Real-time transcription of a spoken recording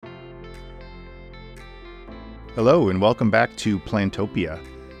Hello and welcome back to Plantopia.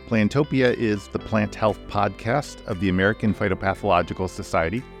 Plantopia is the plant health podcast of the American Phytopathological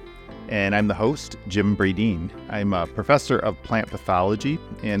Society, and I'm the host, Jim Bradeen. I'm a professor of plant pathology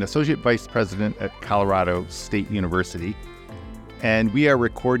and associate vice president at Colorado State University, and we are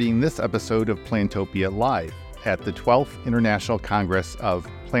recording this episode of Plantopia live at the 12th International Congress of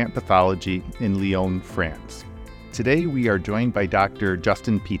Plant Pathology in Lyon, France. Today we are joined by Dr.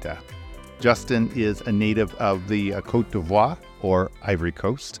 Justin Pita. Justin is a native of the Côte d'Ivoire, or Ivory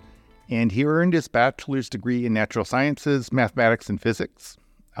Coast, and he earned his bachelor's degree in natural sciences, mathematics, and physics,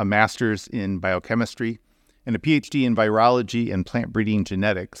 a master's in biochemistry, and a PhD in virology and plant breeding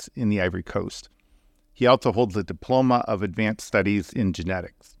genetics in the Ivory Coast. He also holds a diploma of advanced studies in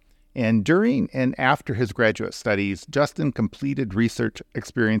genetics. And during and after his graduate studies, Justin completed research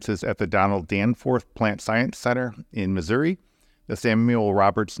experiences at the Donald Danforth Plant Science Center in Missouri, the Samuel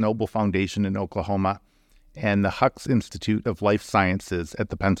Roberts Noble Foundation in Oklahoma, and the Hucks Institute of Life Sciences at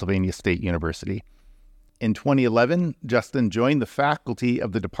the Pennsylvania State University. In 2011, Justin joined the faculty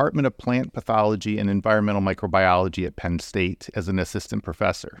of the Department of Plant Pathology and Environmental Microbiology at Penn State as an assistant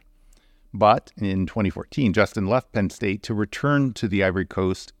professor. But in 2014, Justin left Penn State to return to the Ivory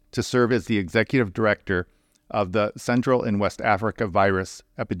Coast to serve as the executive director of the Central and West Africa Virus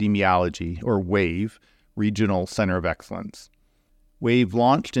Epidemiology, or WAVE, Regional Center of Excellence. WAVE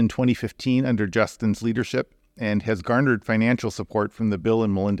launched in 2015 under Justin's leadership and has garnered financial support from the Bill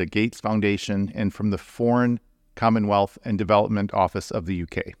and Melinda Gates Foundation and from the Foreign, Commonwealth, and Development Office of the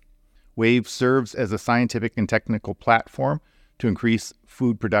UK. WAVE serves as a scientific and technical platform to increase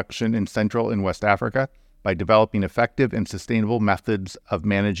food production in Central and West Africa by developing effective and sustainable methods of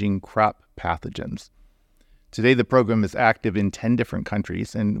managing crop pathogens. Today, the program is active in 10 different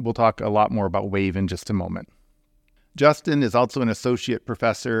countries, and we'll talk a lot more about WAVE in just a moment. Justin is also an associate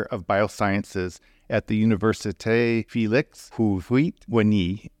professor of biosciences at the Université Félix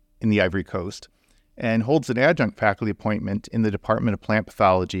Houphouët-Boigny in the Ivory Coast and holds an adjunct faculty appointment in the Department of Plant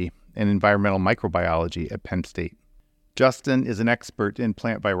Pathology and Environmental Microbiology at Penn State. Justin is an expert in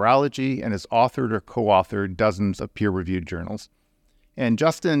plant virology and has authored or co-authored dozens of peer-reviewed journals. And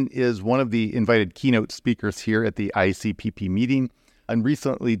Justin is one of the invited keynote speakers here at the ICPP meeting and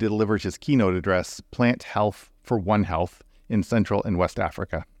recently delivered his keynote address, Plant Health for One Health, in Central and West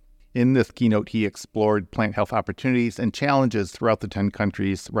Africa. In this keynote, he explored plant health opportunities and challenges throughout the 10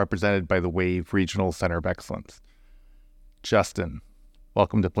 countries represented by the WAVE Regional Center of Excellence. Justin,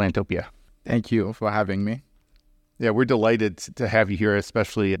 welcome to Plantopia. Thank you for having me. Yeah, we're delighted to have you here,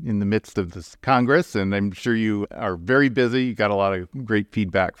 especially in the midst of this Congress, and I'm sure you are very busy. You got a lot of great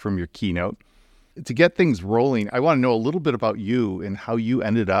feedback from your keynote. To get things rolling, I want to know a little bit about you and how you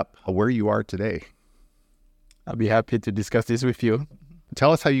ended up where you are today. I'll be happy to discuss this with you.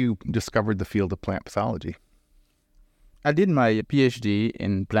 Tell us how you discovered the field of plant pathology. I did my PhD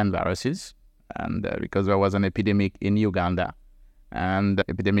in plant viruses, and because there was an epidemic in Uganda, and the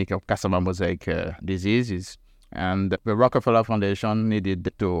epidemic of cassava mosaic diseases, and the Rockefeller Foundation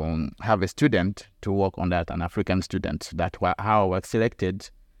needed to have a student to work on that, an African student. That's how I was selected.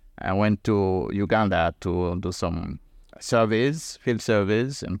 I went to Uganda to do some surveys, field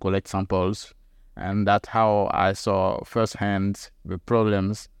surveys, and collect samples. And that's how I saw firsthand the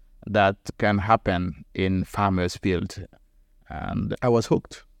problems that can happen in farmers' field. And I was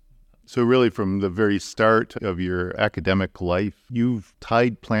hooked. So really from the very start of your academic life, you've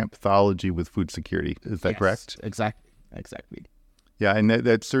tied plant pathology with food security. Is that correct? Exactly. Yeah, and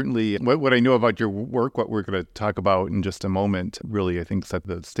that's certainly what I know about your work, what we're going to talk about in just a moment, really, I think, set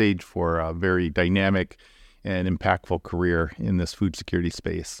the stage for a very dynamic and impactful career in this food security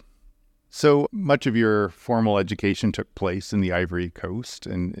space. So much of your formal education took place in the Ivory Coast,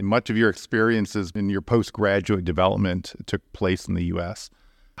 and much of your experiences in your postgraduate development took place in the U.S.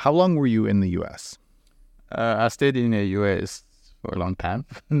 How long were you in the U.S.? I stayed in the U.S. for a long time,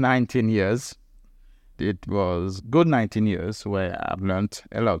 19 years. It was good 19 years where I've learned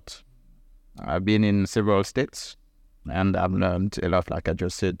a lot. I've been in several states, and I've learned a lot, like I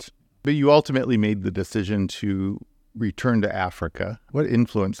just said. But you ultimately made the decision to return to Africa. What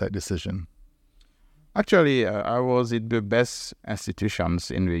influenced that decision? Actually, I was in the best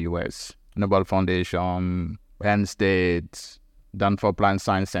institutions in the U.S. Nobel Foundation, Penn State, Danforth Plant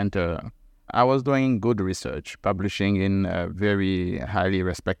Science Center. I was doing good research, publishing in very highly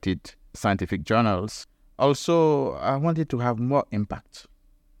respected scientific journals. Also, I wanted to have more impact.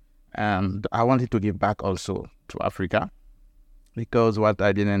 And I wanted to give back also to Africa. Because what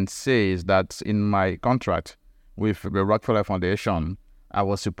I didn't say is that in my contract with the Rockefeller Foundation, I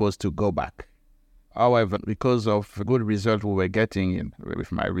was supposed to go back However, because of good results we were getting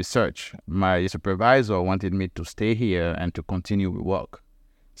with my research, my supervisor wanted me to stay here and to continue with work.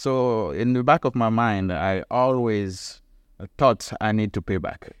 So in the back of my mind, I always thought I need to pay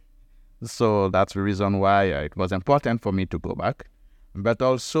back. So that's the reason why it was important for me to go back, but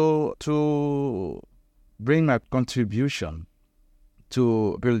also to bring my contribution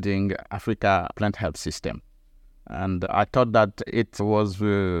to building Africa plant health system. And I thought that it was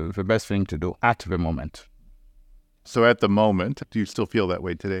the best thing to do at the moment. So at the moment, do you still feel that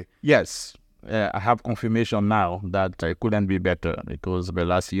way today? Yes, I have confirmation now that it couldn't be better, because the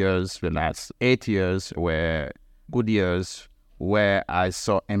last 8 years were good years where I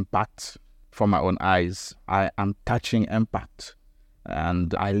saw impact from my own eyes. I am touching impact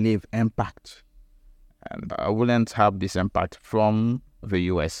and I live impact. And I wouldn't have this impact from the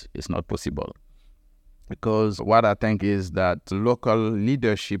US. It's not possible. Because what I think is that local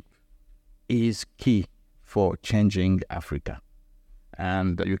leadership is key for changing Africa.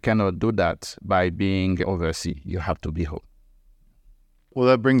 And you cannot do that by being overseas. You have to be home. Well,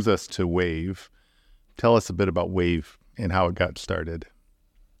 that brings us to WAVE. Tell us a bit about WAVE and how it got started.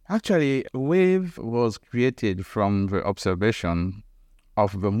 Actually, WAVE was created from the observation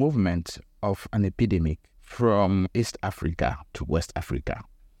of the movement of an epidemic from East Africa to West Africa.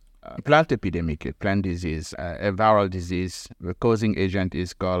 A plant epidemic, a plant disease, a viral disease. The causing agent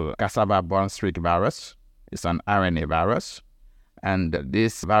is called cassava brown streak virus. It's an RNA virus. And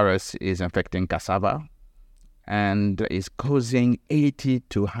this virus is infecting cassava and is causing 80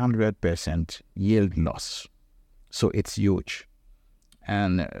 to 100% yield loss. So it's huge.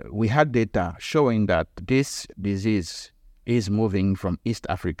 And we had data showing that this disease is moving from East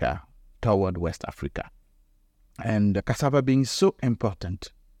Africa toward West Africa. And cassava being so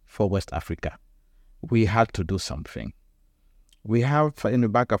important for West Africa, we had to do something. We have in the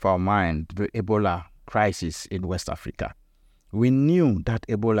back of our mind the Ebola crisis in West Africa. We knew that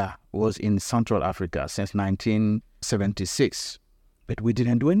Ebola was in Central Africa since 1976, but we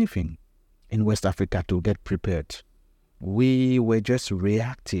didn't do anything in West Africa to get prepared. We were just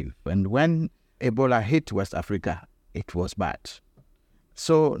reactive. And when Ebola hit West Africa, it was bad.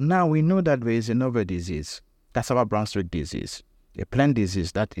 So now we know that there is another disease, cassava brown streak disease, a plant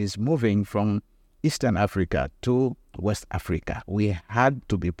disease that is moving from Eastern Africa to West Africa. We had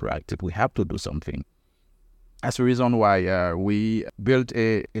to be proactive. We have to do something. That's the reason why we built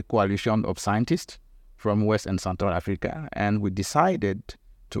a coalition of scientists from West and Central Africa, and we decided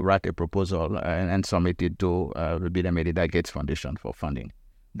to write a proposal and submit it to the Bill and Melinda Gates Foundation for funding.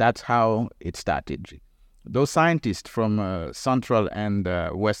 That's how it started. Those scientists from Central and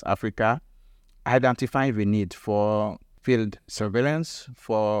West Africa identified the need for field surveillance,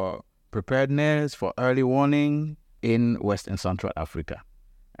 for preparedness, for early warning in West and Central Africa.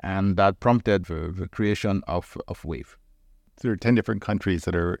 And that prompted the creation of WAVE. There are 10 different countries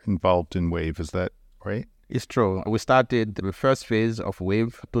that are involved in WAVE, is that right? It's true. We started the first phase of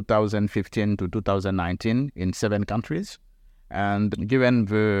WAVE 2015 to 2019 in 7 countries. And given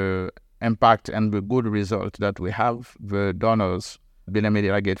the impact and the good result that we have, the donors, Bill and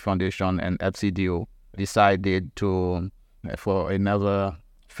Melinda Gates Foundation and FCDO, decided for another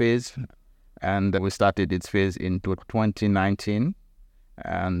phase. And we started its phase in 2019.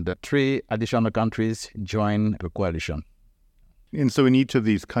 And 3 additional countries joined the coalition. And so in each of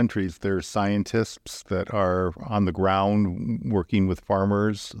these countries, there are scientists that are on the ground working with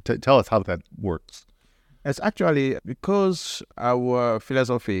farmers. Tell us how that works. It's actually because our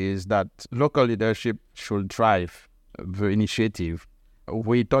philosophy is that local leadership should drive the initiative.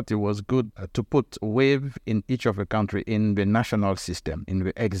 We thought it was good to put WAVE in each of the country in the national system, in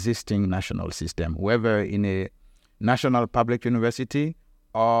the existing national system, whether in a national public university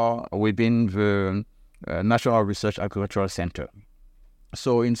or within the National Research Agricultural Center.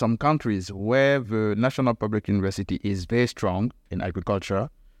 So in some countries where the National Public University is very strong in agriculture,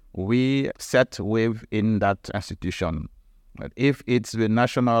 we set WAVE in that institution. But if it's the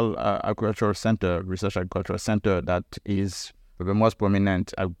National Agricultural Center, Research Agricultural Center, that is the most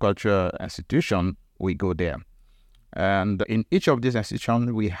prominent agriculture institution, we go there. And in each of these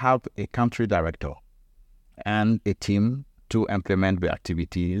institutions, we have a country director and a team to implement the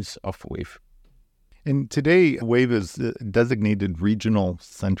activities of WAVE. And today, WAVE is a designated regional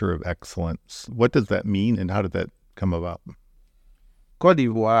center of excellence. What does that mean, and how did that come about? Côte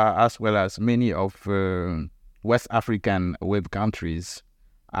d'Ivoire, as well as many of West African WAVE countries,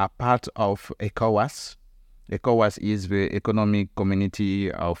 are part of ECOWAS. ECOWAS is the Economic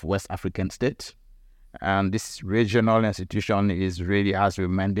Community of West African States. And this regional institution is really has a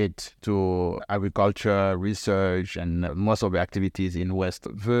mandate to agriculture, research, and most of the activities in West.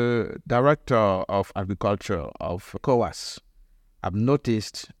 The director of agriculture of COAS have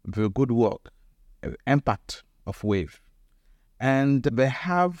noticed the good work, impact of WAVE. And they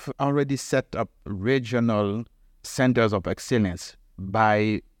have already set up regional centers of excellence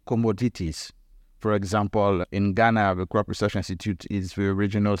by commodities. For example, in Ghana, the Crop Research Institute is the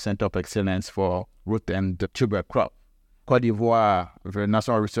regional center of excellence for root and tuber crop. Côte d'Ivoire, the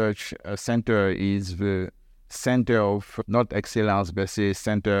National Research Center is the center of not excellence, but say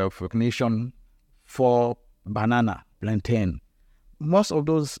center of recognition for banana, plantain. Most of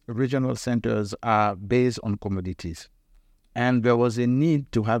those regional centers are based on commodities. And there was a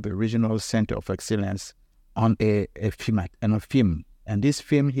need to have a regional center of excellence on a theme. And this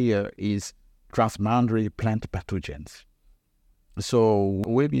theme here is transboundary plant pathogens. So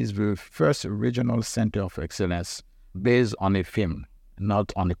WAVE is the first regional center of excellence based on a theme,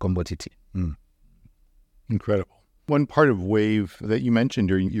 not on a commodity. Incredible. One part of WAVE that you mentioned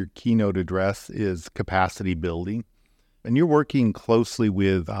during your keynote address is capacity building. And you're working closely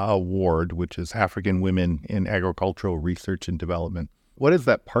with AWARD, which is African Women in Agricultural Research and Development. What is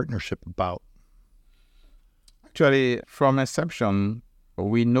that partnership about? Actually, from inception,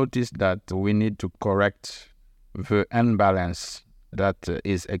 we noticed that we need to correct the imbalance that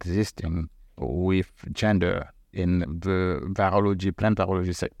is existing with gender in the virology, plant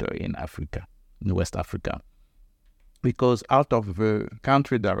virology sector in Africa, in West Africa. Because out of the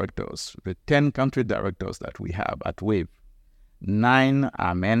country directors, the 10 country directors that we have at WAVE, 9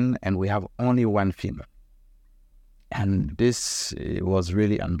 are men and we have only 1 female. And this was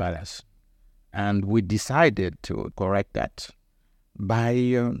really unbalanced. And we decided to correct that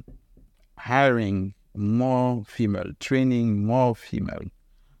by hiring more female, training more female.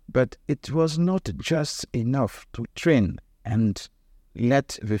 But it was not just enough to train and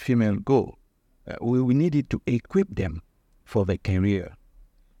let the female go. We needed to equip them for their career.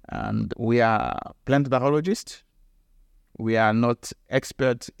 And we are plant virologists. We are not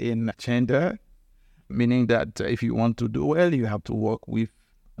experts in gender, meaning that if you want to do well, you have to work with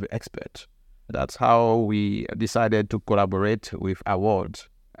the expert. That's how we decided to collaborate with AWARD.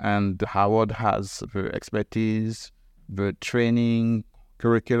 And AWARD has the expertise, the training,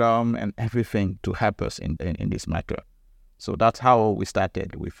 curriculum, and everything to help us in this matter. So that's how we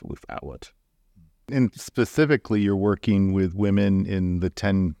started with AWARD. And specifically, you're working with women in the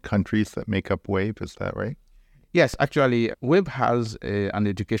 10 countries that make up WAVE, is that right? Yes, actually, WAVE has an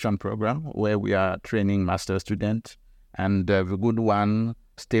education program where we are training master students, and the good one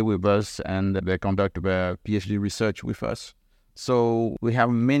stay with us and they conduct their PhD research with us. So we have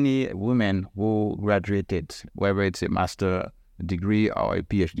many women who graduated, whether it's a master degree or a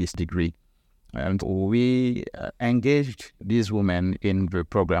PhD degree. And we engaged these women in the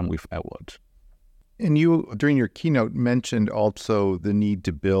program with AWARD. And you, during your keynote, mentioned also the need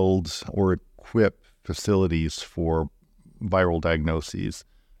to build or equip facilities for viral diagnoses.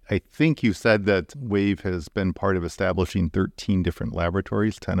 I think you said that WAVE has been part of establishing 13 different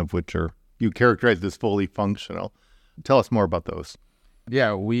laboratories, 10 of which are you characterized as fully functional. Tell us more about those.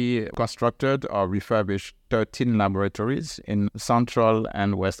 Yeah, we constructed or refurbished 13 laboratories in Central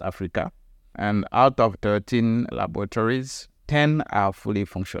and West Africa. And out of 13 laboratories, 10 are fully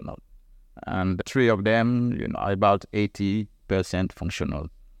functional. And 3 of them, are about 80% functional.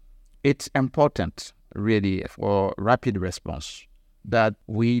 It's important, really, for rapid response that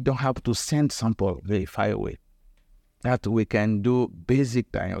we don't have to send sample very far away, that we can do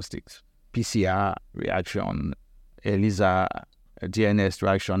basic diagnostics, PCR reaction, ELISA, DNA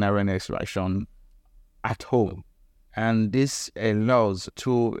extraction, RNA extraction at home. And this allows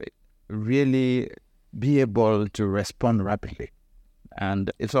to really be able to respond rapidly.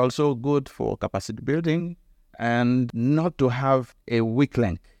 And it's also good for capacity building and not to have a weak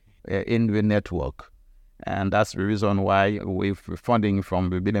link in the network. And that's the reason why with funding from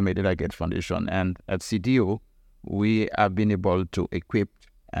the Bill and Melinda Gates Foundation and at CDO, we have been able to equip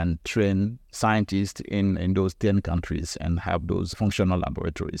and train scientists in those 10 countries and have those functional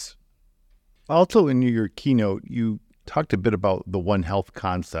laboratories. Also, in your keynote, you talked a bit about the One Health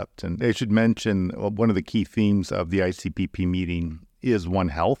concept. And I should mention one of the key themes of the ICPP meeting is One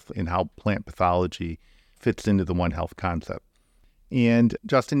Health and how plant pathology fits into the One Health concept. And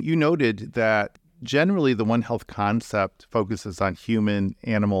Justin, you noted that generally the One Health concept focuses on human,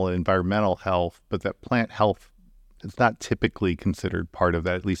 animal, and environmental health, but that plant health is not typically considered part of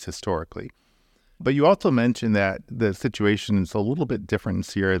that, at least historically. But you also mentioned that the situation is a little bit different in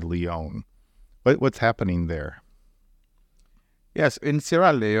Sierra Leone. What's happening there? Yes, in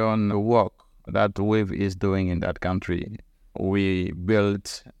Sierra Leone, the work that WAVE is doing in that country. We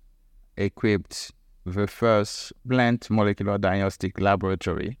built, equipped the first plant molecular diagnostic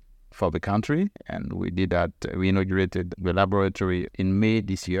laboratory for the country, and we did that. We inaugurated the laboratory in May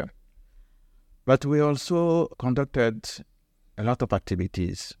this year. But we also conducted a lot of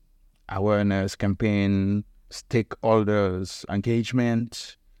activities, awareness campaign, stakeholders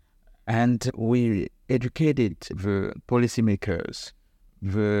engagement, and we educated the policymakers,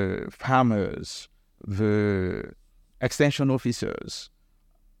 the farmers, the extension officers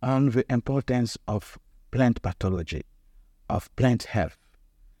on the importance of plant pathology, of plant health.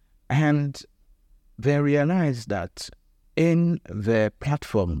 And they realized that in the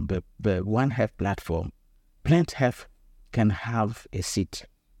platform, the One Health platform, plant health can have a seat.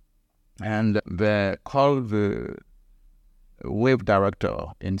 And they called the WAVE director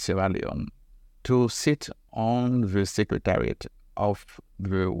in Sierra Leone to sit on the secretariat of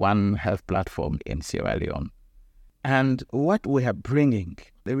the One Health platform in Sierra Leone. And what we are bringing,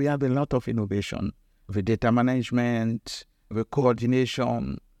 we have a lot of innovation, the data management, the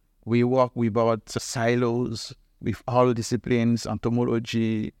coordination. We work without silos, with all disciplines,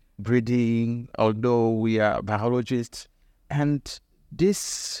 entomology, breeding, although we are biologists. And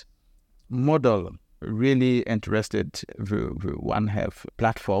this model really interested the One Health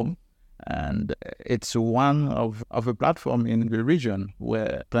platform. And it's one of a platform in the region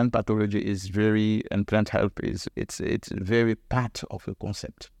where plant pathology is and plant health it's very part of the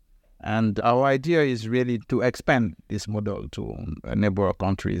concept. And our idea is really to expand this model to neighboring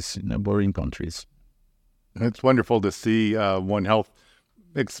countries. It's wonderful to see One Health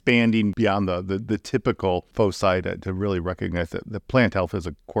expanding beyond the typical foci to really recognize that the plant health is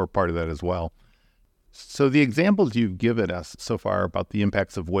a core part of that as well. So the examples you've given us so far about the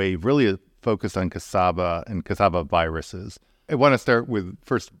impacts of WAVE really focus on cassava and cassava viruses. I want to start with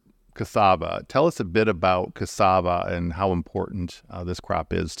first cassava. Tell us a bit about cassava and how important this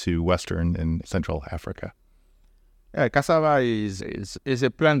crop is to Western and Central Africa. Yeah, cassava is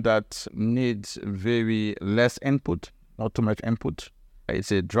a plant that needs very less input, not too much input.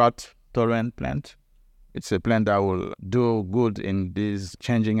 It's a drought-tolerant plant. It's a plant that will do good in this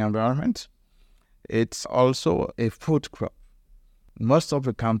changing environment. It's also a food crop. Most of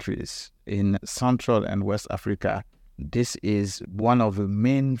the countries in Central and West Africa, this is one of the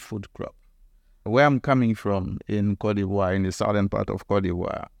main food crops. Where I'm coming from in Côte d'Ivoire, in the southern part of Côte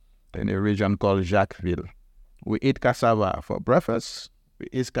d'Ivoire, in a region called Jacquesville, we eat cassava for breakfast, we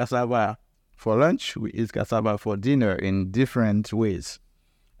eat cassava for lunch, we eat cassava for dinner in different ways.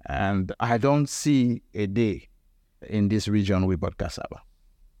 And I don't see a day in this region without cassava.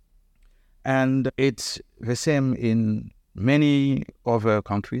 And it's the same in many other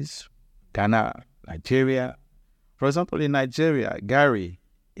countries, Ghana, Nigeria. For example, in Nigeria, gari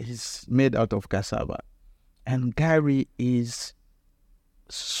is made out of cassava. And gari is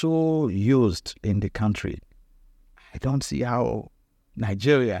so used in the country. I don't see how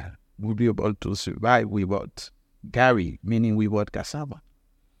Nigeria will be able to survive without gari, meaning without cassava.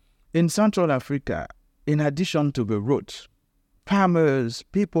 In Central Africa, in addition to the roots,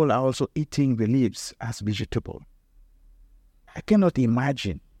 people are also eating the leaves as vegetable. I cannot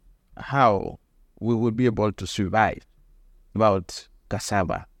imagine how we will be able to survive without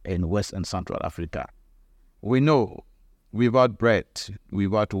cassava in West and Central Africa. We know without bread,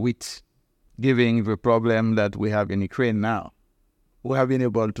 without wheat, given the problem that we have in Ukraine now, we have been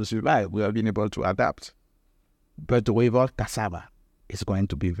able to survive, we have been able to adapt. But without cassava, it's going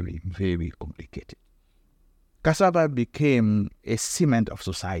to be very, very complicated. Cassava became a cement of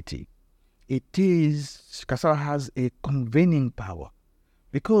society. Cassava has a convening power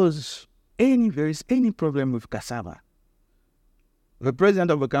because there is any problem with cassava, the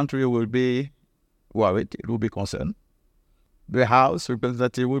president of the country will be worried, it will be concerned. The House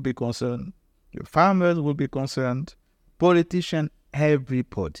representative will be concerned. The farmers will be concerned. Politicians,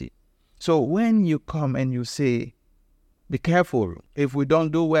 everybody. So when you come and you say, be careful, if we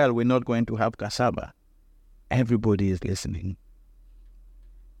don't do well, we're not going to have cassava, everybody is listening.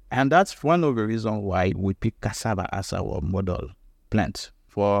 And that's one of the reasons why we pick cassava as our model plant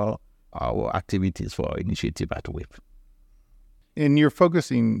for our activities, for our initiative at WAVE. And you're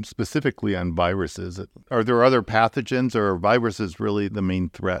focusing specifically on viruses. Are there other pathogens, or are viruses really the main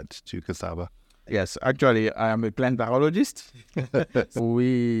threat to cassava? Yes, actually, I am a plant biologist.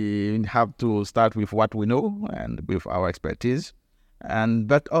 We have to start with what we know and with our expertise.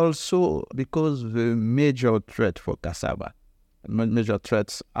 But also because the major threat for cassava, major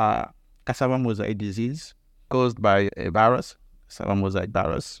threats are cassava mosaic disease caused by a virus, cassava mosaic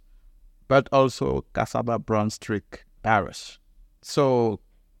virus, but also cassava brown streak virus. So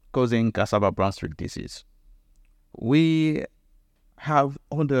causing cassava brown streak disease. We have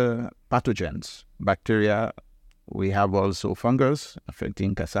other pathogens, bacteria. We have also fungus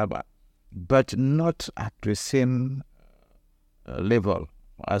affecting cassava, but not at the same level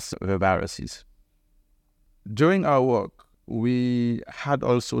as the viruses. During our work, we had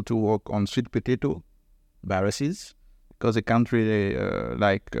also to work on sweet potato viruses, because a country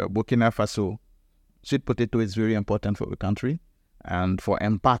like Burkina Faso, sweet potato is very important for the country. And for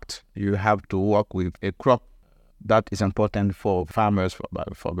impact, you have to work with a crop that is important for farmers,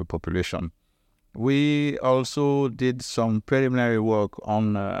 for the population. We also did some preliminary work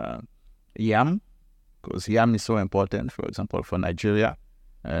on yam, because yam is so important, for example, for Nigeria.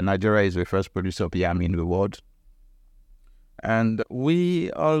 Nigeria is the first producer of yam in the world. And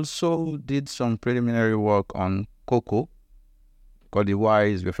we also did some preliminary work on cocoa. Côte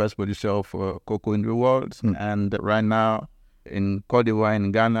d'Ivoire is the first producer of cocoa in the world. And right now, in Côte d'Ivoire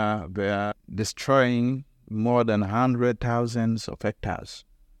and Ghana, they are destroying more than 100,000 of hectares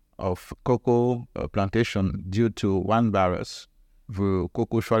of cocoa plantation due to one virus, the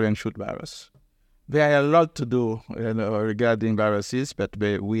cocoa swelling shoot virus. There are a lot to do regarding viruses, but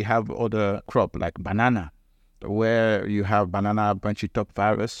we have other crops like banana, where you have banana bunchy top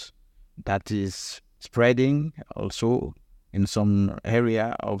virus that is spreading also in some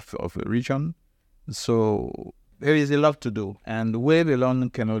area of the region. So there is a lot to do, and we alone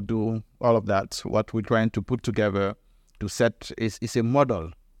cannot do all of that. What we're trying to put together to set is a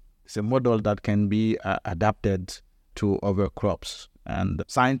model. It's a model that can be adapted to other crops, and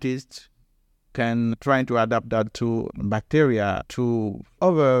scientists can try to adapt that to bacteria, to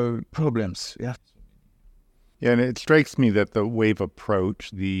other problems. Yeah. Yeah, and it strikes me that the WAVE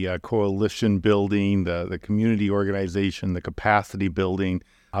approach, the coalition building, the community organization, the capacity building,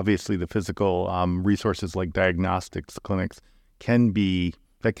 obviously the physical resources like diagnostics clinics can be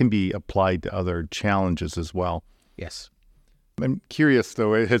applied to other challenges as well. Yes. I'm curious,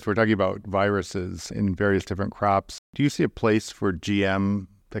 though, as we're talking about viruses in various different crops, do you see a place for GM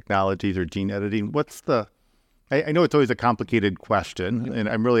technologies or gene editing? I know it's always a complicated question, and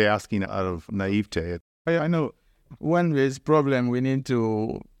I'm really asking out of naivete. I know when there's problem, we need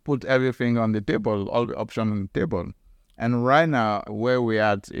to put everything on the table, all the options on the table. And right now, where we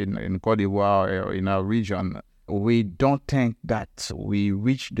are in Côte d'Ivoire or in our region, we don't think that we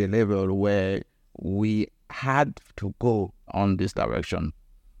reached the level where we had to go on this direction.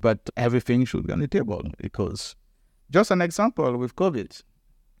 But everything should be on the table, because just an example with COVID.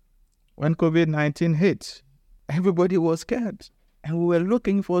 When COVID-19 hit, everybody was scared, and we were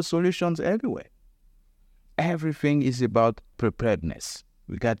looking for solutions everywhere. Everything is about preparedness.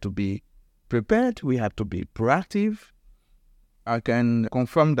 We got to be prepared. We have to be proactive. I can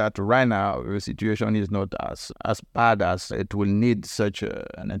confirm that right now the situation is not as bad as it will need such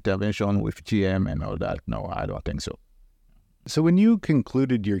an intervention with GM and all that. No, I don't think so. So when you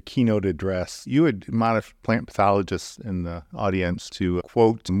concluded your keynote address, you had admonished plant pathologists in the audience to,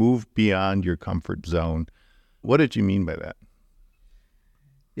 quote, move beyond your comfort zone. What did you mean by that?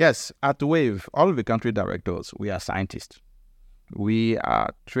 Yes, at WAVE, all the country directors, we are scientists. We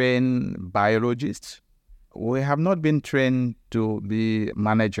are trained biologists. We have not been trained to be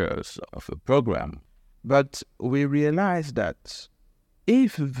managers of a program, but we realize that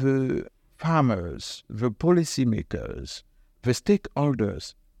if the farmers, the policymakers, the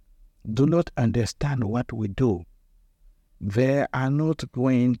stakeholders do not understand what we do, they are not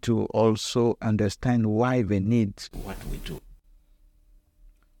going to also understand why they need what we do.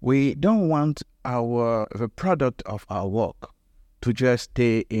 We don't want the product of our work to just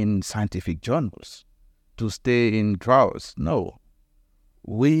stay in scientific journals, to stay in trials. No,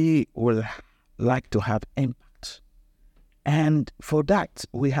 we will like to have impact. And for that,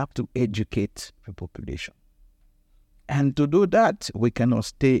 we have to educate the population. And to do that, we cannot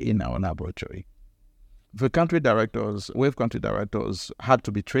stay in our laboratory. The country directors, WAVE country directors, had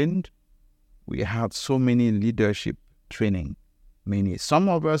to be trained. We had so many leadership training. Some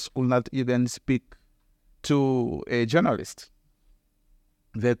of us could not even speak to a journalist.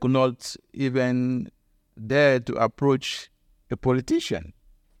 They could not even dare to approach a politician.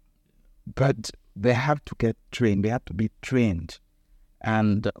 But they have to get trained. They have to be trained.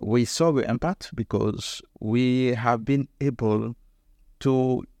 And we saw the impact because we have been able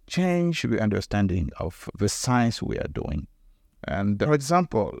to change the understanding of the science we are doing. And for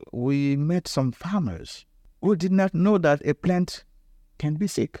example, we met some farmers who did not know that a plant can be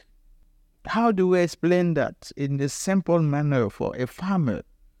sick. How do we explain that in a simple manner for a farmer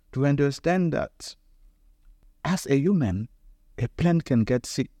to understand that as a human, a plant can get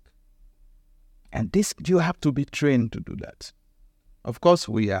sick? And this, you have to be trained to do that. Of course,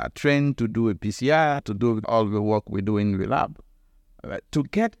 we are trained to do a PCR, to do all the work we do in the lab. To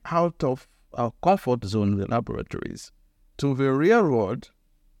get out of our comfort zone in the laboratories to the real world,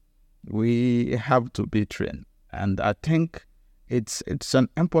 we have to be trained. And I think it's an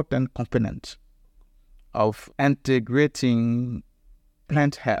important component of integrating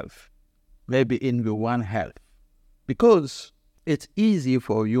plant health, maybe in the One Health, because it's easy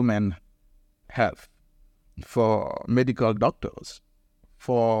for human health, for medical doctors,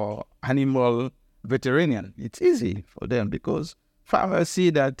 for animal veterinarian. It's easy for them because farmers see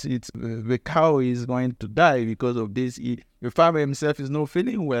that the cow is going to die because of this. The farmer himself is not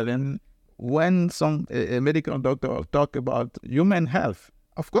feeling well, and when a medical doctor talk about human health,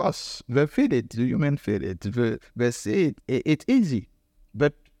 of course, they feel it, the human feel it, they say it's easy.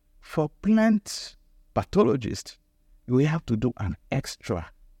 But for plant pathologists, we have to do an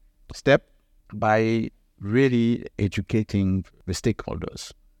extra step by really educating the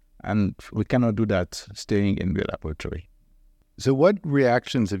stakeholders. And we cannot do that staying in the laboratory. So what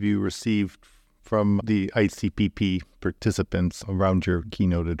reactions have you received from the ICPP participants around your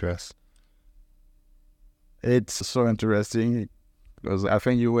keynote address? It's so interesting because I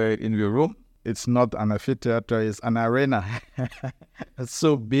think you were in the room. It's not an amphitheater, it's an arena. It's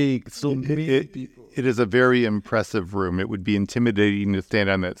so big, so many people. It is a very impressive room. It would be intimidating to stand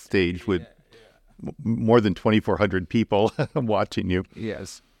on that stage with more than 2,400 people watching you.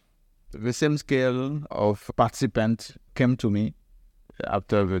 Yes. The same scale of participants came to me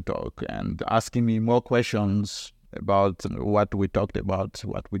after the talk and asking me more questions about what we talked about,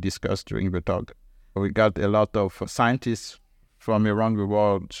 what we discussed during the talk. We got a lot of scientists from around the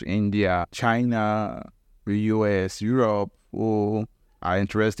world, India, China, the US, Europe, who are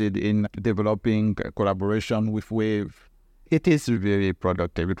interested in developing a collaboration with WAVE. It is very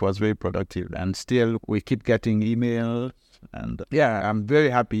productive. It was very productive. And still, we keep getting emails. And yeah, I'm very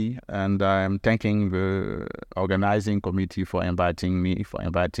happy. And I'm thanking the organizing committee for inviting me, for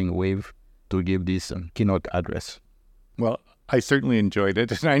inviting WAVE to give this keynote address. Well, I certainly enjoyed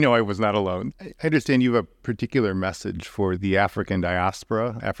it, and I know I was not alone. I understand you have a particular message for the African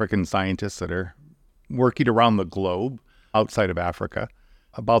diaspora, African scientists that are working around the globe outside of Africa,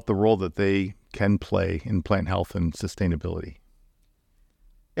 about the role that they can play in plant health and sustainability.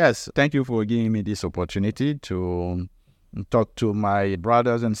 Yes, thank you for giving me this opportunity to talk to my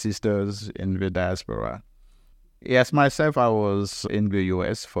brothers and sisters in the diaspora. Yes, myself, I was in the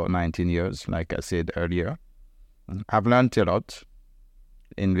US for 19 years, like I said earlier. I've learned a lot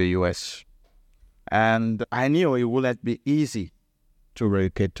in the US, and I knew it wouldn't be easy to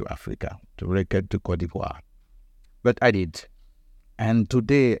relocate to Africa, to relocate to Côte d'Ivoire. But I did. And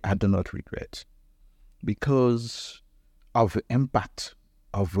today I do not regret because of the impact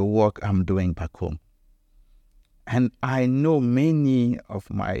of the work I'm doing back home. And I know many of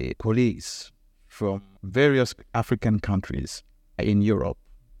my colleagues from various African countries in Europe,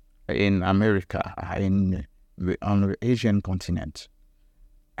 in America, on the Asian continent.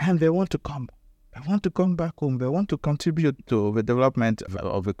 And they want to come. They want to come back home. They want to contribute to the development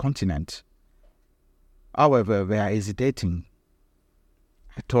of the continent. However, they are hesitating.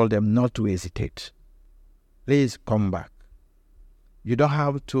 I told them not to hesitate. Please come back. You don't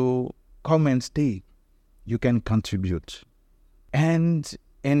have to come and stay. You can contribute. And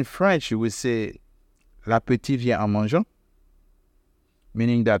in French, we say, l'appétit vient en mangeant,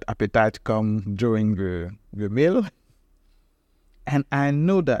 meaning that appetite comes during the meal. And I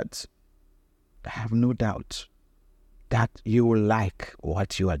know that, I have no doubt, that you will like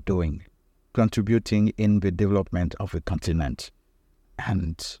what you are doing, contributing in the development of the continent.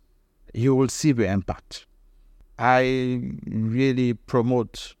 And you will see the impact. I really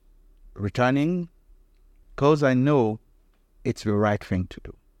promote returning because I know it's the right thing to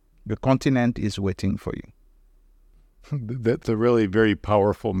do. The continent is waiting for you. That's a really very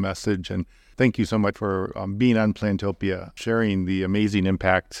powerful message. And thank you so much for being on Plantopia, sharing the amazing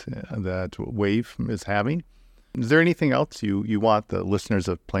impact that WAVE is having. Is there anything else you want the listeners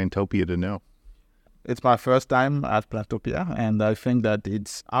of Plantopia to know? It's my first time at Plantopia, and I think that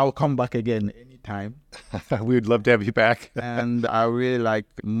I'll come back again anytime. We would love to have you back. And I really like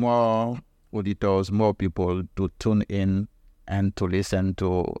more auditors, more people to tune in and to listen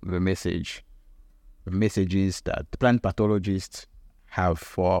to the messages that plant pathologists have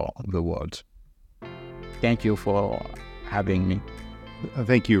for the world. Thank you for having me.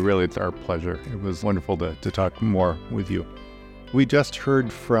 Thank you. Really, it's our pleasure. It was wonderful to talk more with you. We just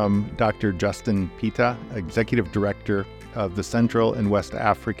heard from Dr. Justin Pita, Executive Director of the Central and West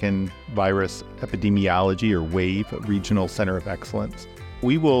African Virus Epidemiology, or WAVE, Regional Center of Excellence.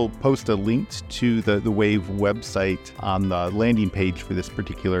 We will post a link to the WAVE website on the landing page for this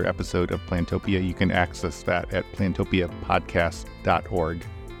particular episode of Plantopia. You can access that at plantopiapodcast.org.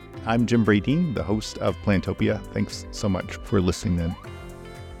 I'm Jim Bradeen, the host of Plantopia. Thanks so much for listening in.